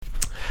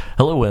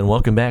Hello and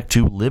welcome back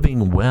to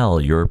Living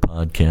Well, your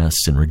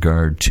podcast in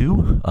regard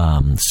to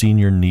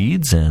senior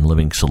needs and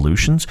living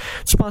solutions.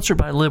 It's sponsored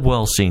by Live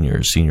Well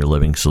Seniors, Senior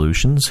Living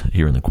Solutions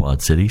here in the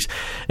Quad Cities.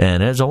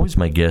 And as always,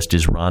 my guest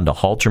is Rhonda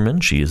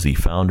Halterman. She is the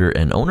founder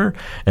and owner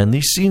and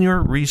the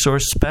Senior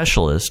Resource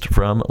Specialist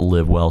from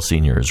Live Well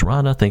Seniors.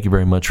 Rhonda, thank you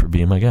very much for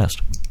being my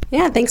guest.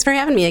 Yeah, thanks for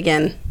having me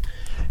again.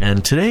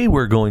 And today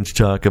we're going to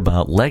talk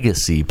about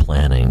legacy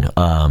planning.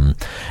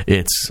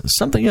 It's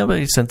something of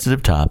a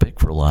sensitive topic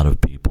for a lot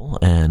of people,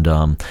 and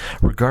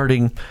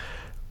regarding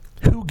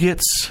who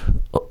gets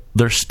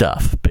their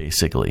stuff,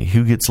 basically.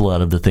 Who gets a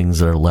lot of the things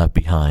that are left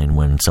behind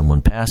when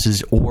someone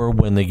passes, or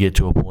when they get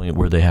to a point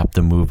where they have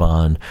to move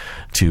on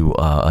to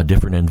a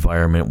different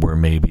environment where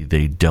maybe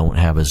they don't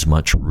have as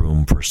much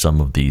room for some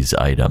of these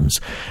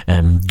items.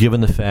 And given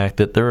the fact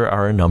that there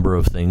are a number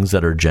of things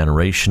that are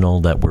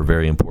generational that were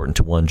very important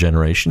to one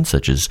generation,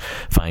 such as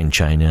fine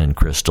china and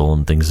crystal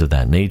and things of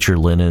that nature,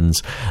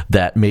 linens,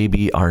 that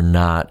maybe are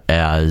not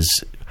as,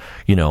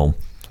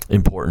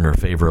 important or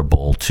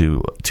favorable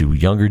to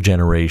younger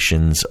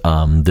generations,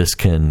 this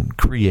can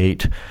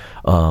create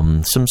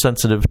some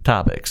sensitive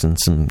topics and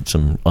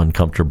some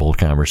uncomfortable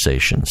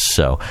conversations.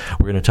 So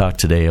we're going to talk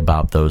today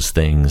about those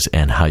things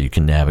and how you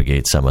can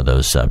navigate some of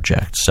those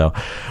subjects. So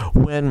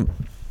when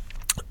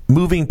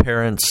moving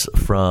parents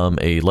from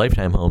a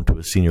lifetime home to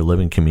a senior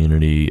living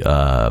community,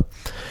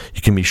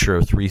 you can be sure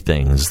of three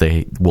things.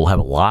 They will have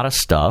a lot of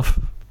stuff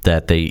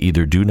that they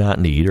either do not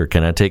need or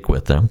cannot take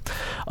with them.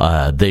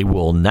 They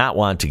will not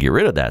want to get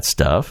rid of that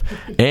stuff.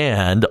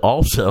 And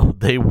also,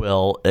 they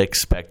will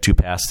expect to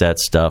pass that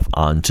stuff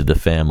on to the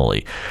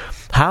family.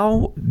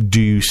 How do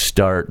you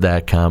start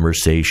that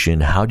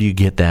conversation? How do you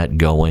get that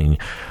going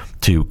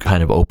to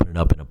kind of open it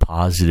up in a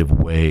positive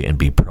way and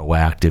be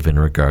proactive in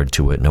regard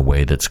to it in a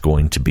way that's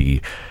going to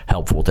be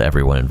helpful to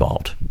everyone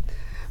involved?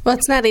 Well,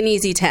 it's not an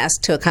easy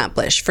task to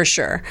accomplish, for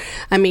sure.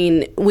 I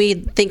mean, we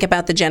think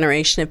about the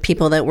generation of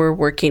people that we're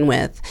working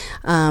with,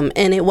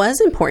 and it was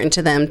important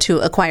to them to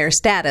acquire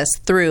status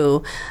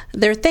through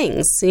their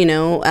things,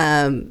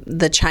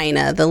 the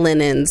china, the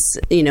linens,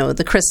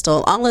 the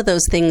crystal, all of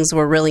those things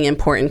were really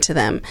important to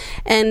them.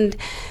 And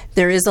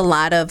there is a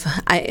lot of,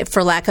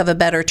 for lack of a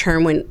better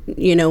term,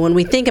 when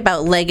we think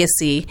about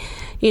legacy,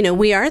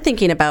 we are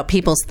thinking about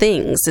people's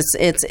things.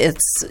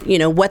 It's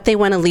what they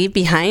want to leave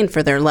behind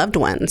for their loved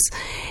ones.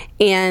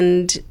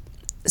 And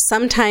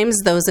sometimes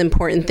those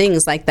important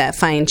things like that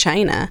fine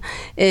china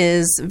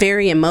is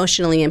very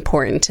emotionally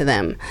important to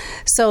them.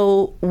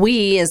 So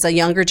we, as a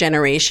younger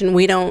generation,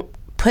 we don't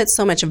put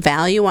so much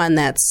value on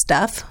that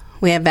stuff.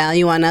 We have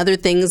value on other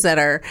things that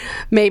are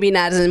maybe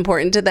not as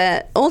important to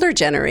that older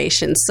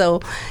generation.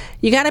 So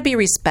you got to be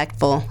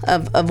respectful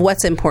of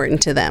what's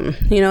important to them.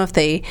 If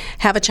they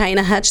have a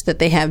china hutch that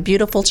they have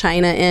beautiful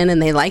china in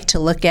and they like to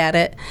look at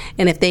it,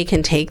 and if they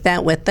can take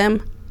that with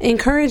them,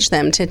 encourage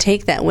them to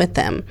take that with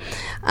them.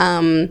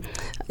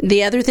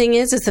 The other thing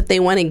is if they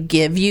want to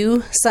give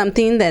you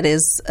something that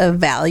is of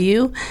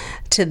value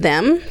to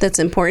them that's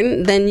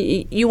important, then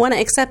you want to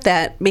accept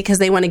that because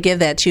they want to give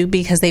that to you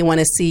because they want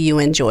to see you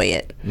enjoy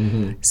it.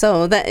 Mm-hmm.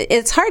 So that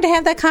it's hard to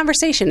have that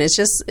conversation. It's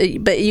just,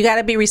 but you got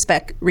to be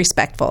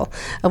respectful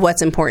of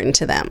what's important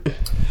to them.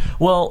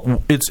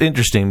 Well, it's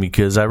interesting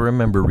because I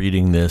remember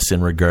reading this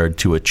in regard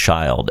to a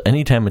child.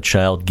 Anytime a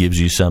child gives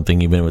you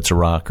something, even if it's a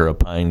rock or a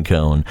pine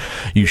cone,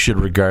 you should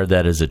regard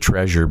that as a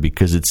treasure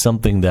because it's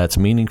something that's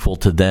meaningful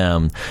to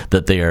them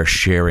that they are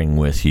sharing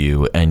with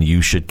you, and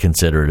you should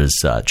consider it as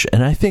such.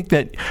 And I think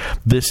that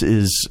this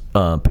is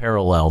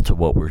parallel to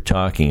what we're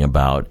talking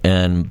about.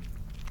 And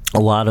a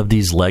lot of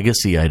these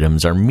legacy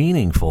items are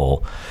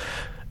meaningful,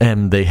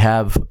 and they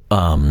have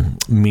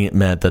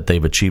meant that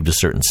they've achieved a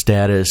certain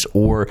status,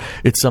 or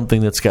it's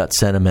something that's got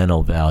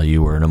sentimental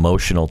value or an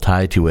emotional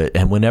tie to it.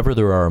 And whenever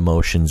there are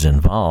emotions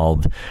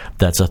involved,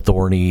 that's a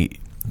thorny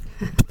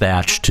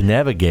thatch to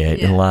navigate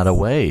in a lot of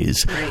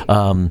ways.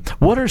 Right.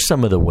 What are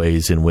some of the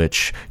ways in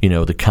which,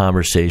 the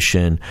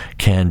conversation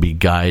can be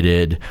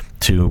guided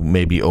to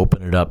maybe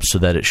open it up so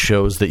that it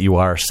shows that you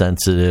are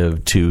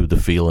sensitive to the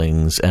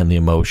feelings and the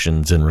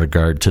emotions in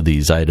regard to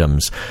these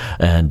items,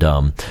 and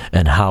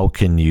how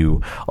can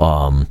you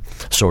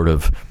sort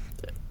of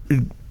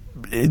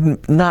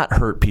not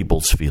hurt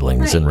people's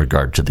feelings in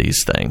regard to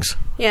these things?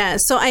 Yeah,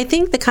 so I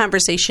think the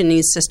conversation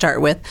needs to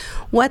start with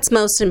what's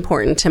most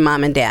important to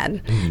mom and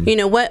dad.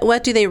 Mm-hmm.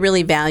 What do they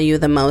really value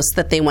the most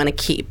that they want to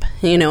keep?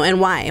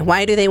 And why?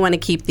 Why do they want to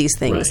keep these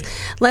things?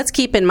 Right. Let's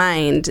keep in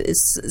mind,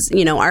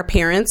 our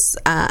parents,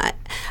 I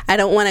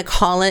don't want to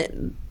call it,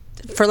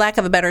 for lack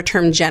of a better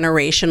term,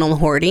 generational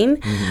hoarding,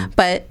 mm-hmm.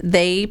 but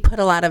they put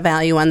a lot of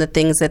value on the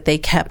things that they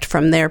kept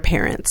from their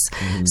parents.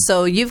 Mm-hmm.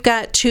 So you've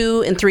got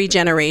 2 and 3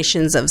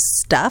 generations of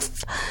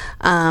stuff,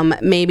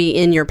 maybe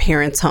in your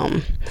parents'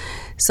 home.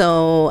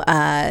 So,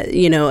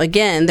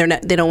 again,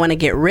 they don't want to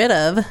get rid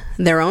of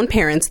their own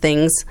parents'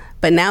 things,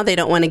 but now they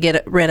don't want to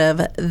get rid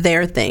of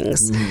their things.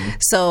 Mm-hmm.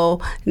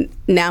 So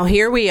now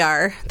here we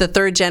are, the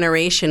third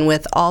generation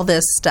with all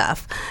this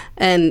stuff.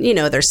 And,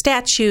 there's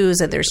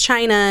statues, and there's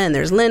china, and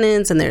there's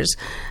linens, and there's,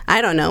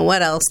 I don't know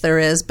what else there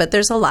is, but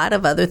there's a lot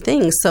of other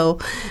things. So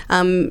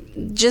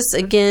just,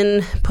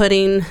 again,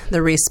 putting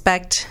the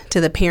respect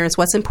to the parents,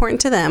 what's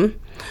important to them,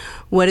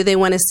 what do they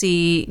want to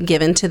see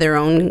given to their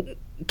own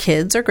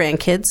kids or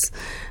grandkids.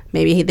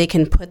 Maybe they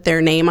can put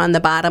their name on the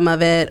bottom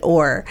of it,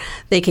 or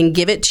they can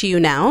give it to you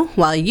now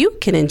while you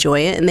can enjoy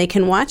it, and they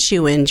can watch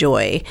you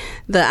enjoy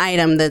the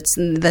item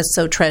that's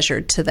so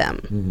treasured to them.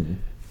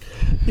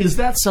 Mm-hmm. Is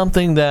that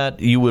something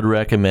that you would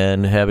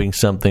recommend, having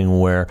something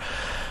where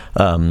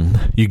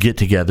you get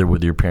together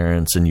with your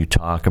parents and you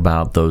talk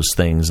about those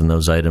things and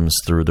those items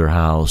through their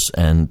house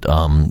and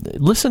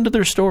listen to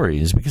their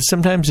stories? Because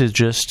sometimes it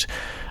just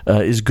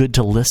is good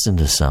to listen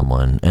to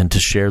someone and to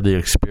share the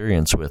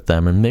experience with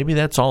them, and maybe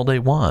that's all they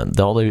want.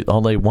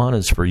 All they want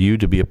is for you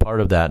to be a part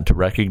of that and to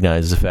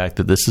recognize the fact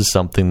that this is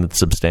something that's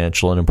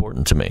substantial and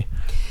important to me.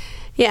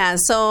 Yeah,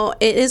 so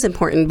it is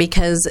important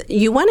because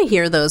you want to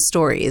hear those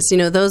stories.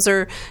 Those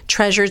are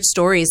treasured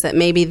stories that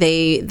maybe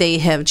they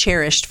have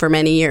cherished for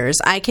many years.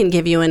 I can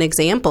give you an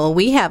example.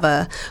 We have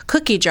a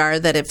cookie jar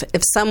that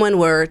if someone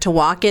were to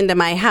walk into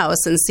my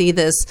house and see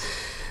this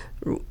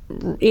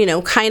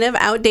kind of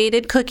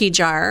outdated cookie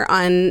jar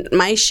on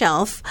my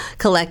shelf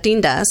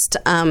collecting dust,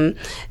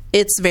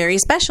 it's very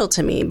special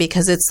to me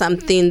because it's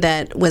something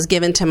that was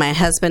given to my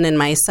husband and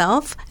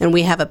myself, and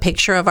we have a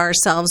picture of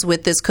ourselves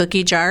with this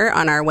cookie jar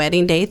on our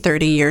wedding day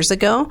 30 years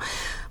ago.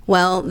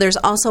 Well, there's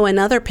also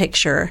another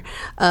picture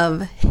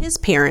of his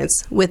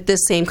parents with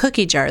this same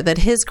cookie jar that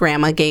his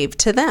grandma gave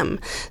to them.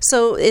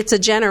 So it's a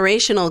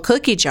generational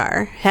cookie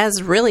jar,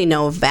 has really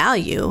no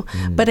value,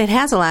 but it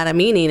has a lot of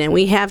meaning, and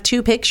we have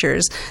two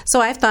pictures. So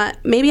I thought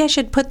maybe I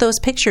should put those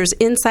pictures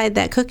inside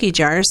that cookie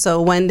jar,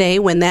 so one day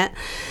when that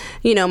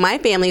my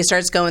family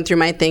starts going through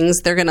my things,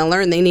 they're going to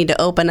learn they need to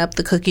open up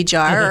the cookie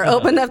jar or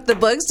open up the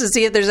books to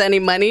see if there's any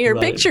money or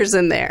pictures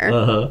in there.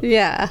 Uh-huh.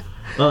 Yeah.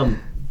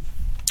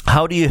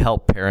 How do you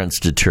help parents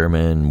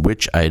determine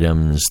which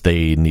items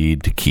they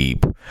need to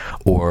keep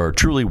or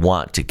truly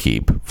want to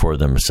keep for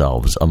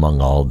themselves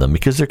among all of them?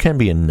 Because there can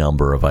be a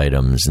number of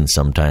items, and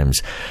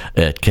sometimes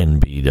it can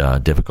be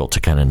difficult to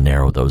kind of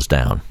narrow those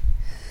down.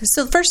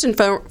 So first and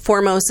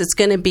foremost, it's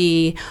going to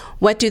be,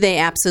 what do they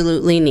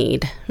absolutely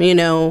need?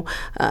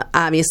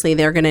 Obviously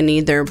they're going to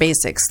need their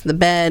basics: the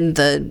bed,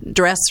 the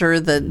dresser,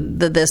 the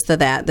this, the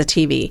that, the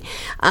TV.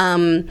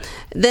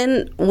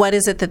 Then what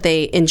is it that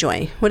they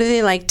enjoy? What do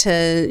they like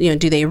to,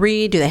 do they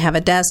read? Do they have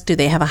a desk? Do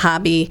they have a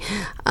hobby?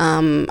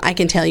 I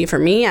can tell you, for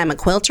me, I'm a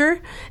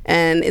quilter,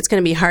 and it's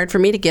going to be hard for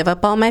me to give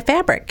up all my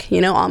fabric,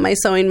 all my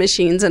sewing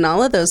machines and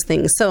all of those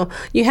things. So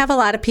you have a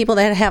lot of people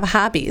that have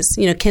hobbies.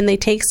 Can they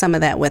take some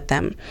of that with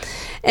them?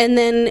 And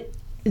then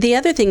the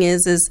other thing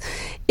is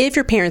if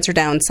your parents are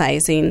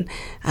downsizing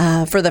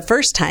for the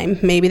first time,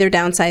 maybe they're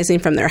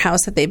downsizing from their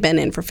house that they've been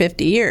in for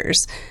 50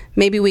 years,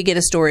 maybe we get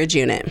a storage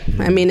unit.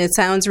 I mean, it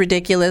sounds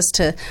ridiculous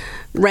to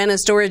rent a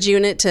storage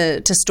unit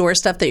to store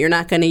stuff that you're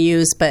not going to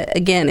use, but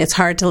again, it's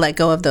hard to let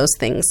go of those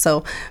things.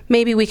 So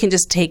maybe we can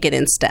just take it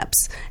in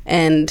steps.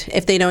 And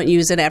if they don't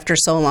use it after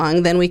so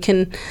long, then we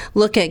can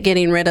look at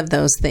getting rid of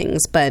those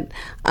things. But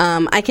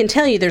I can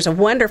tell you there's a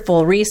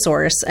wonderful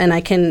resource, and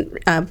I can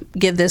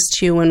give this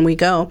to you when we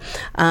go.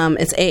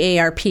 It's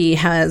AARP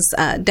has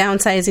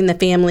Downsizing the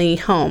Family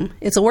Home.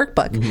 It's a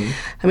workbook. Mm-hmm.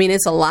 I mean,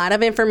 it's a lot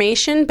of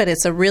information, but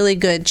it's a really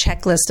good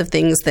checklist of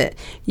things that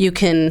you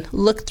can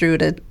look through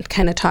to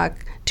kind of talk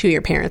to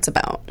your parents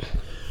about.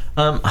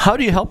 How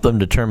do you help them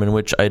determine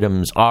which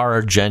items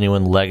are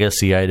genuine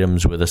legacy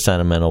items with a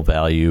sentimental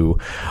value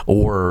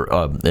or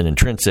an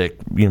intrinsic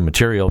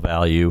material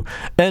value,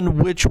 and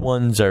which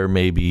ones are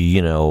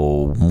maybe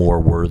more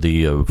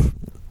worthy of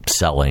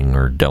selling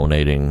or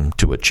donating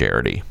to a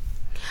charity?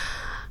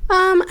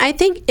 I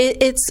think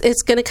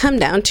it's going to come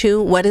down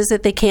to, what is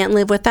it they can't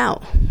live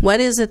without? What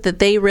is it that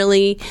they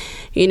really,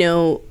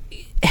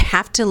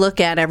 have to look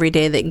at every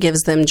day that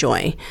gives them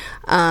joy?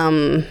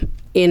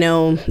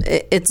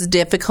 It's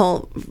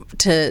difficult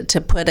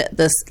to put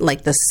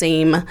the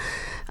same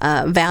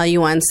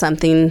value on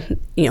something.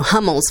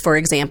 Hummels, for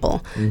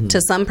example, mm-hmm.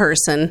 to some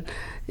person.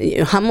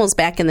 Hummels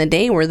back in the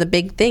day were the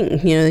big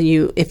thing.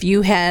 If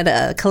you had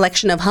a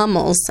collection of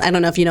Hummels, I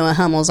don't know if you know what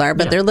Hummels are,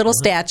 but they're little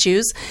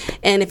statues,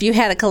 and if you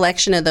had a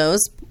collection of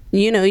those,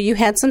 you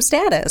had some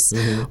status.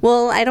 Mm-hmm.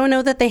 Well, I don't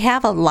know that they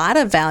have a lot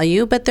of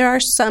value, but there are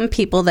some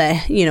people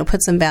that,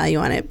 put some value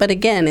on it. But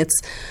again,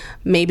 it's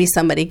maybe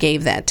somebody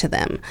gave that to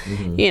them.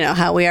 Mm-hmm.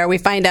 How we are. We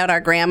find out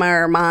our grandma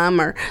or mom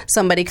or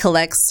somebody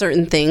collects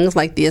certain things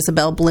like the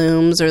Isabel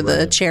Blooms or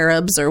the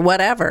cherubs or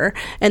whatever,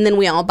 and then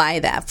we all buy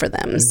that for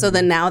them. Mm-hmm. So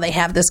then now they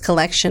have this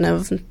collection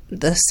of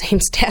the same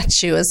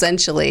statue,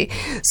 essentially.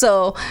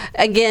 So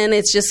again,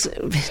 it's just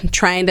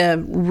trying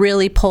to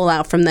really pull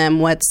out from them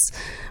what's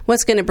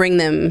going to bring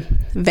them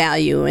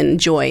value and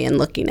joy in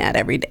looking at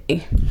every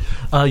day.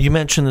 You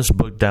mentioned this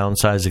book,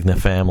 Downsizing the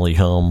Family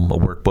Home, a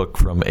workbook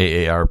from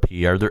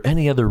AARP. Are there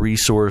any other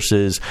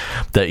resources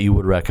that you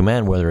would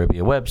recommend, whether it be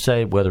a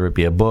website, whether it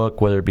be a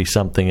book, whether it be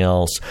something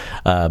else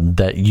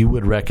that you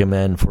would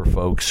recommend for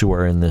folks who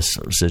are in this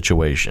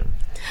situation?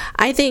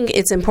 I think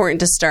it's important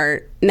to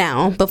start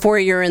now, before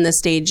you're in the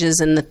stages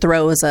and the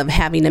throes of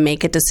having to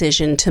make a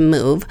decision to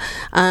move,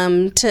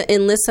 to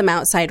enlist some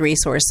outside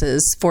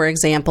resources. For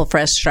example,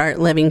 Fresh Start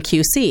Living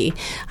QC.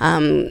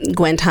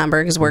 Gwen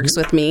Tombergs works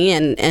with me,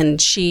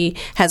 and she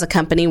has a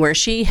company where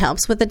she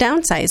helps with the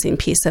downsizing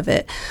piece of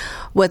it.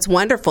 What's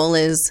wonderful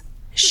is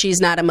she's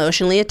not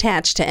emotionally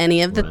attached to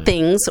any of the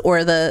things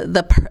or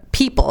the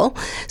people,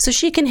 so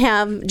she can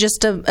have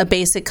just a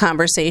basic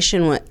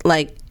conversation with,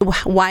 like,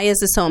 why is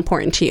this so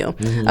important to you?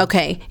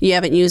 Okay, you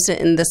haven't used it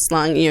in this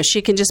long. She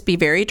can just be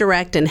very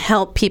direct and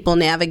help people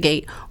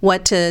navigate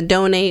what to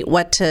donate,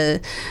 what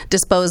to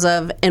dispose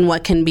of, and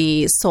what can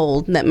be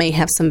sold that may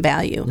have some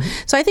value.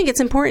 So I think it's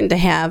important to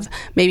have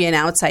maybe an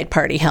outside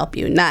party help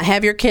you, not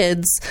have your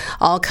kids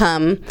all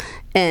come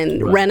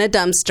and rent a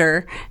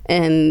dumpster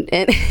and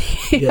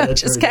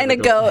just kind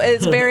of go.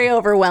 It's very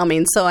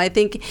overwhelming. So I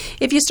think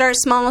if you start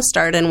small,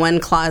 start in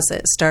one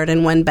closet, start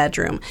in one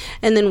bedroom,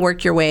 and then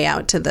work your way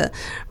out to the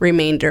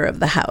remainder of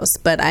the house.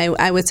 But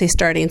I would say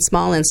starting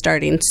small and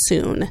starting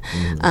soon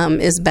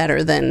is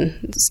better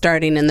than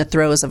starting in the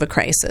throes of a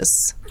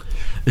crisis.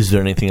 Is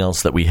there anything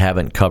else that we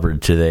haven't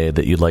covered today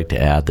that you'd like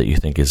to add that you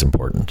think is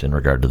important in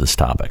regard to this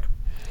topic?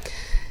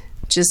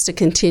 Just to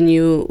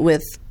continue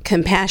with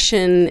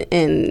compassion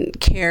and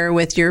care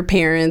with your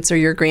parents or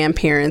your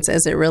grandparents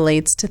as it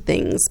relates to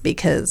things,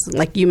 because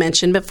like you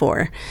mentioned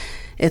before,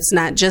 it's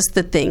not just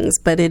the things,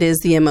 but it is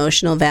the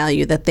emotional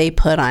value that they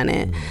put on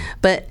it.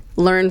 But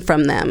learn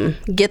from them,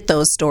 get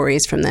those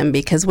stories from them,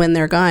 because when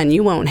they're gone,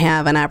 you won't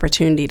have an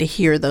opportunity to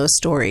hear those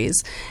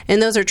stories.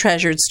 And those are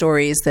treasured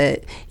stories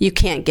that you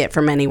can't get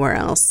from anywhere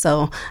else.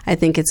 So I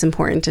think it's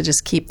important to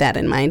just keep that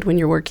in mind when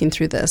you're working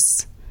through this.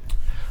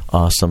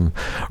 Awesome.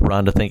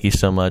 Rhonda, thank you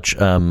so much.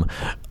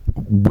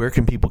 Where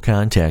can people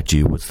contact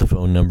you? What's the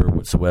phone number?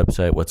 What's the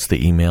website? What's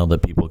the email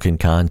that people can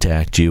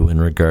contact you in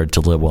regard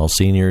to Live Well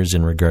Seniors,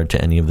 in regard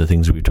to any of the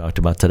things we've talked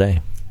about today?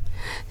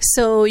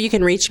 So you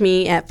can reach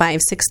me at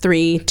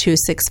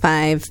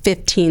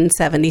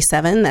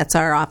 563-265-1577. That's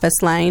our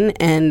office line.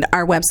 And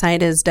our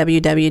website is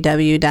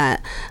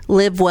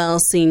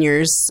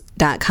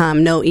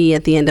www.livewellseniors.com. No E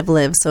at the end of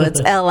live, so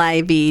it's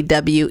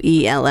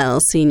LIVWELL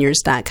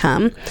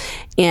seniors.com.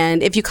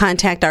 And if you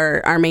contact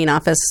our main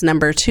office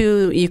number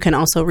 2, you can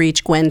also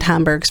reach Gwen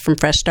Tombergs from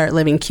Fresh Start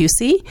Living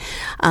QC.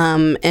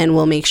 And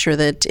we'll make sure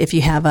that if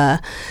you have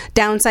a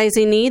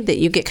downsizing need, that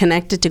you get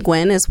connected to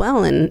Gwen as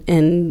well,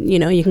 and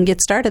you can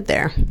get started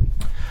there.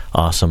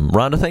 Awesome.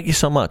 Rhonda, thank you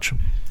so much.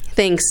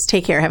 Thanks.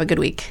 Take care. Have a good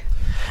week.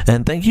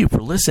 And thank you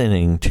for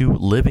listening to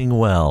Living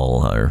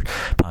Well, our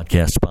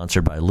podcast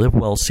sponsored by Live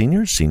Well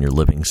Seniors, Senior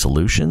Living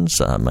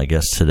Solutions. My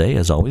guest today,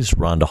 as always,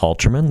 Rhonda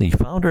Halterman, the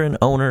founder and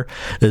owner,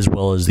 as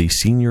well as the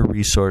Senior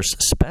Resource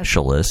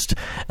Specialist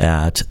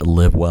at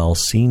Live Well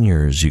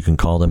Seniors. You can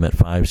call them at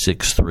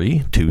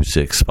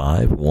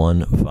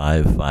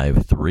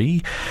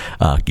 563-265-1553.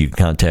 You can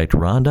contact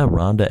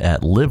Rhonda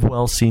at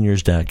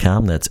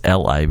livewellseniors.com. That's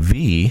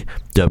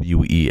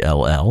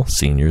LIVWELL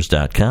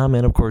seniors.com.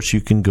 And, of course,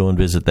 you can go and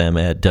visit them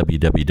at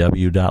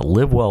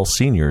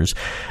www.livewellseniors,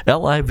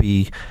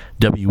 LIVWELL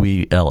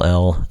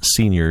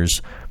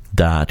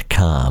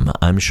seniors.com.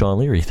 I'm Sean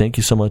Leary. Thank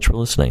you so much for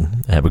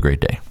listening. Have a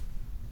great day.